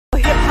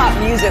hip-hop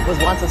music was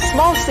once a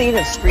small scene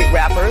of street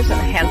rappers and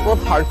a handful of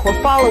hardcore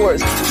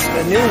followers.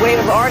 The new wave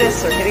of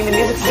artists are hitting the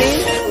music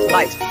scene.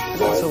 Lights.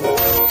 You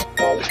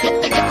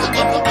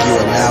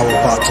are now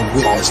about to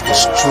witness the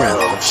strength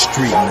of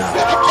street knowledge.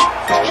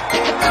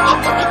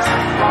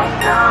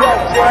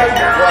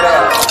 What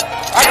up?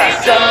 I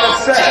got 7 to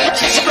 7.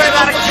 Straight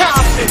out of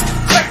Compton.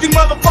 Crazy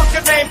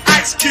motherfucker named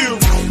Ice Cube.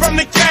 From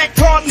the gang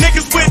called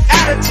niggas with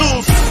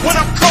attitudes. When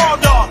I'm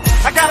called off,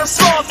 I got a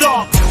sawed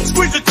off.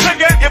 Squeeze the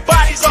trigger and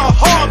bodies are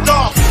hauled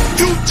off.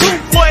 You too,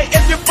 boy,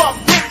 if you fuck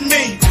with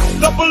me.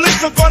 The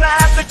police are gonna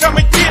have to come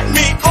and get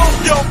me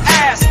off your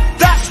ass.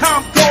 That's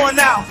how I'm going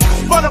out.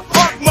 For the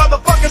punk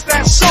motherfuckers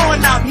that's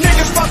showing out.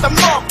 Niggas fuck them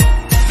up.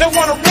 They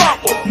wanna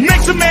rumble.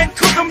 Mix them and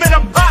cook them in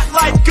a pot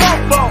like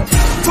gumbo.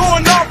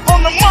 Going off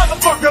on the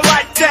motherfucker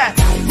like that.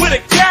 With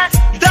a gat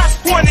that's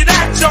pointed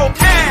at your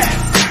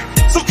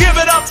ass. So give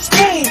it up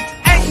smooth.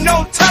 Ain't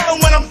no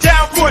telling when I'm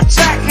down for a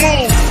jack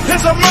move.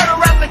 There's a murder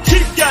at the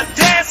keep ya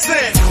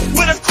dancing.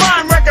 With a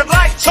crime record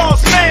like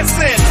Charles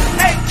Manson.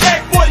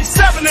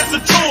 AK-47 is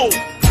the tool.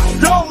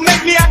 Don't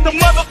make me act a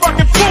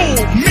motherfucking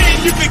fool. Me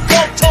and you can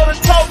go toe to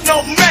toe,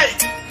 no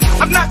mate.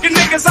 I'm knocking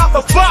niggas out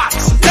the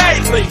box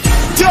daily.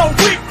 Yo,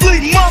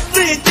 weekly,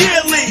 monthly, and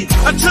yearly.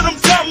 Until them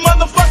dumb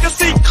motherfuckers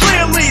see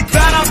clearly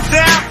that I'm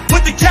down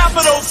with the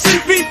capital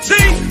CPT.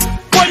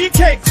 Boy, you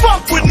can't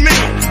fuck with me.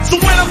 So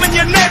when I'm in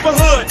your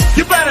neighborhood,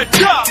 you better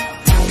duck.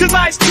 Cause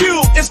Ice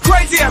Cube is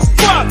crazy as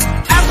fuck.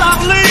 As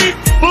I leave,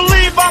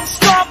 believe I'm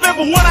starving.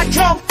 But when I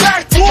come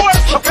back, boy,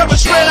 I'm coming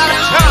straight out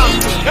of town.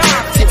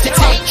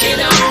 Take it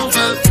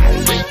over,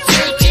 we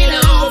take it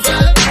over.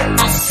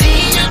 I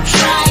see you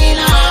trying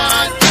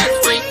hard, but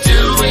we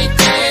do it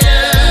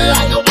better.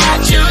 I know what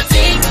you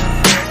think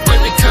when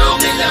we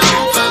coming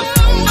over.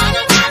 I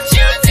know what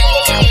you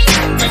think,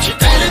 but you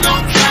better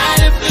don't try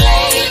to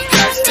play,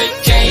 cause the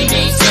game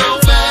is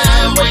over.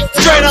 We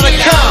Straight out of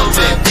take it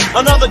Compton,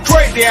 another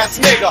crazy ass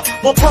nigga.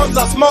 More punks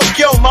I smoke,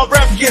 yo, my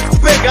rap gets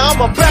bigger. I'm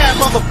a bad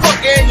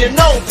motherfucker and you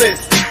know this.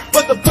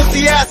 But the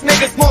pussy ass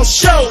niggas won't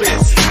show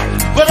this.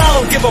 But I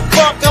don't give a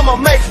fuck, I'ma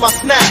make my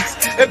snaps.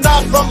 If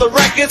not from the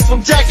records,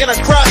 from jacking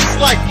across, it's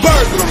like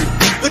burglary.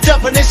 The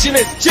definition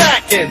is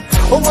jacking.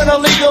 But when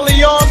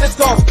illegally armed, it's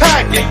gon'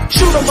 packing.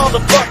 Shoot a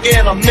motherfucker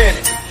in a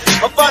minute.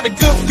 I find a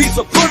good piece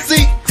of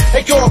pussy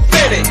and go and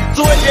fit it.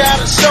 So if you had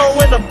a show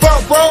in the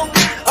borough,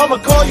 I'ma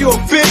call you a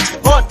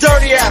bitch or a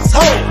dirty ass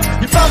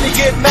hoe. You probably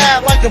get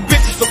mad like a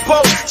bitch is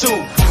supposed to.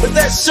 But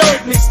that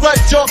shows me slut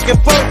joke and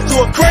post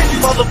to a crazy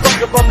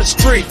motherfucker from the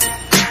street.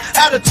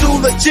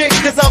 Attitude legit,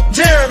 cause I'm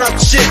tearing up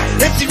shit.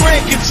 If she ran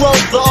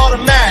controls the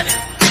automatic.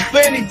 For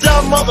any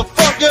dumb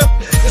motherfucker,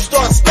 it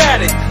starts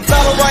spatting.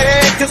 Not a right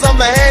hand, cause I'm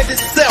the hand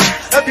itself.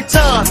 Every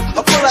time I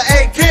pull an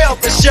AK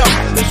off the shelf,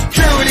 the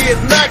security is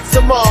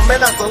maximum,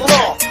 and that's a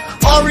law.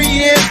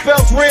 R-E-N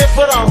spells red,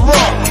 but I'm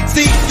wrong.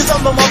 See, cause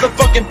I'm the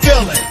motherfucking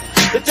villain.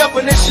 The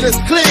definition is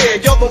clear,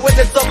 you're the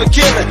witness of a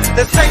killing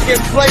that's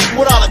taking place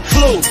without a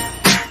clue.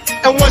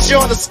 And once you're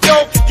on the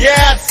scope,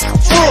 yeah, it's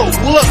true.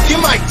 Look, you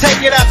might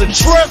take it as a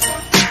trip,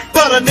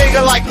 but a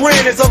nigga like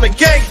Ren is on the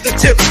gangster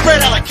tip,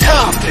 straight out of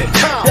Compton.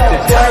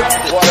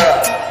 What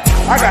up?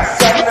 I got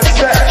 7 to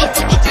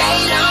 7.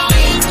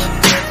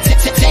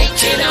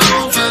 Take it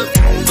over,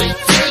 we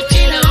take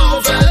it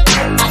over.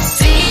 I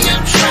see you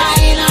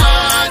trying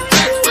hard,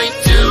 but we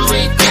do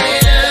it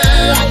better.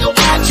 I know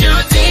what you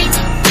think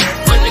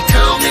when we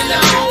coming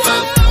over.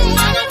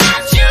 I know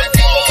what you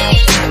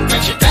think,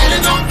 but you better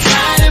don't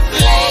try to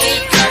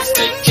play, cause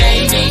the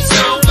game is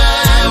over.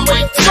 We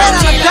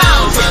take it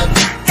over.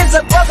 It's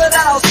a brother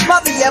that'll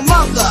smother your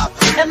mother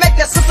and make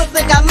your sister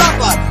think I love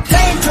her.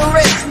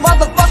 Dangerous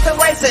motherfucker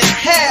raising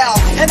hell.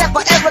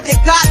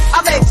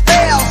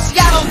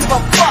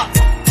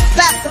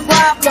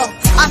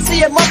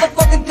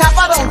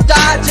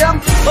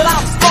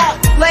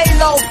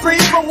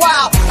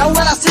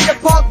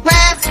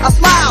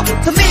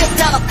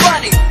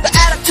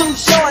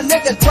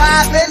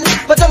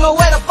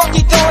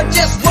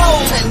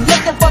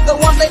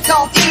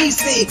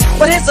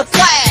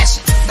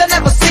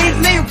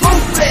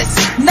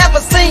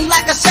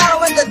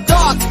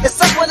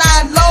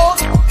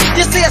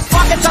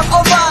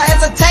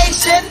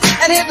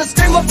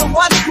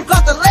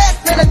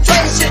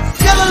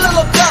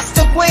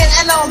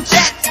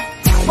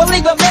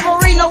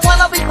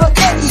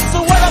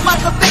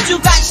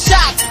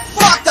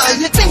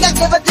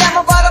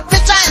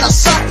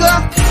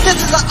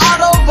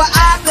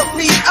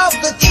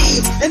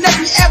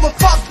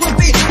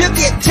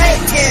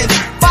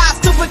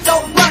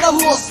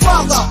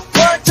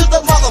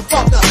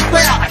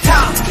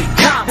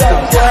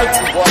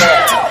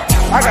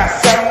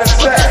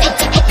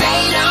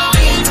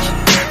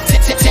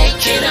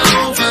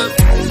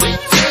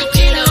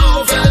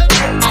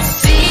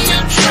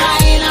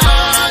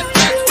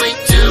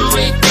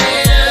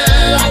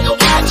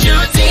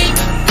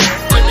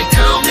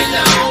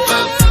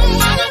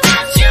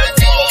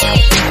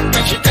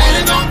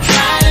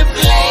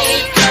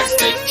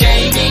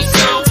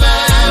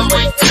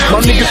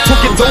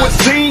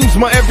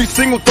 Every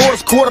single thought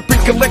is caught up in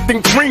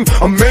collecting cream.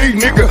 I'm made,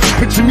 nigga.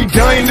 Picture me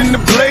dying in the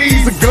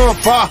blaze of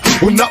gunfire.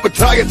 Will not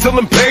retire till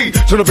I'm paid.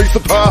 Turn the bass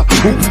up high.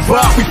 Who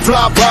vibe, we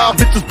fly by.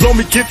 Bitches blow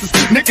me kisses.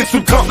 Niggas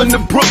from Compton to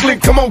Brooklyn,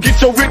 come on, get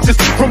your riches.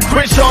 From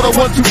Crenshaw to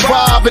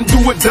 125 and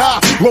do or die.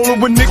 Rolling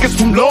with niggas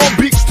from Long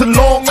Beach to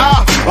Long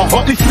Island. I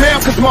hardly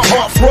stand cause my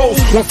heart froze.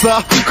 Once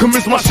I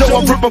commence my show,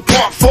 I rip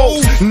apart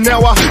foes.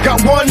 Now I got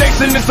one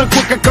nation, it's a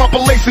quick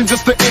compilation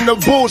just to end the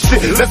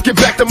bullshit. Let's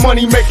get back to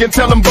money making.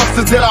 Tell them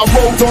busters that I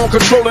rolled on,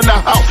 controlling the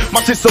house.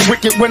 My shit's so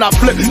wicked when I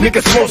flip,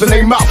 niggas closing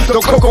their mouth.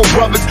 The Coco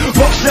Brothers,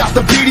 both shots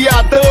the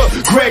BDI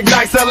Thug, Greg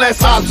Nice,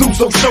 LS, Zoo,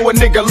 so show a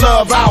nigga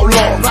love.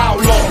 Outlaw,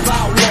 outlaw,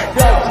 outlaw.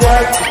 Yo,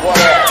 Greg,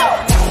 what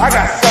up? I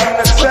got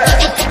something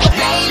to say.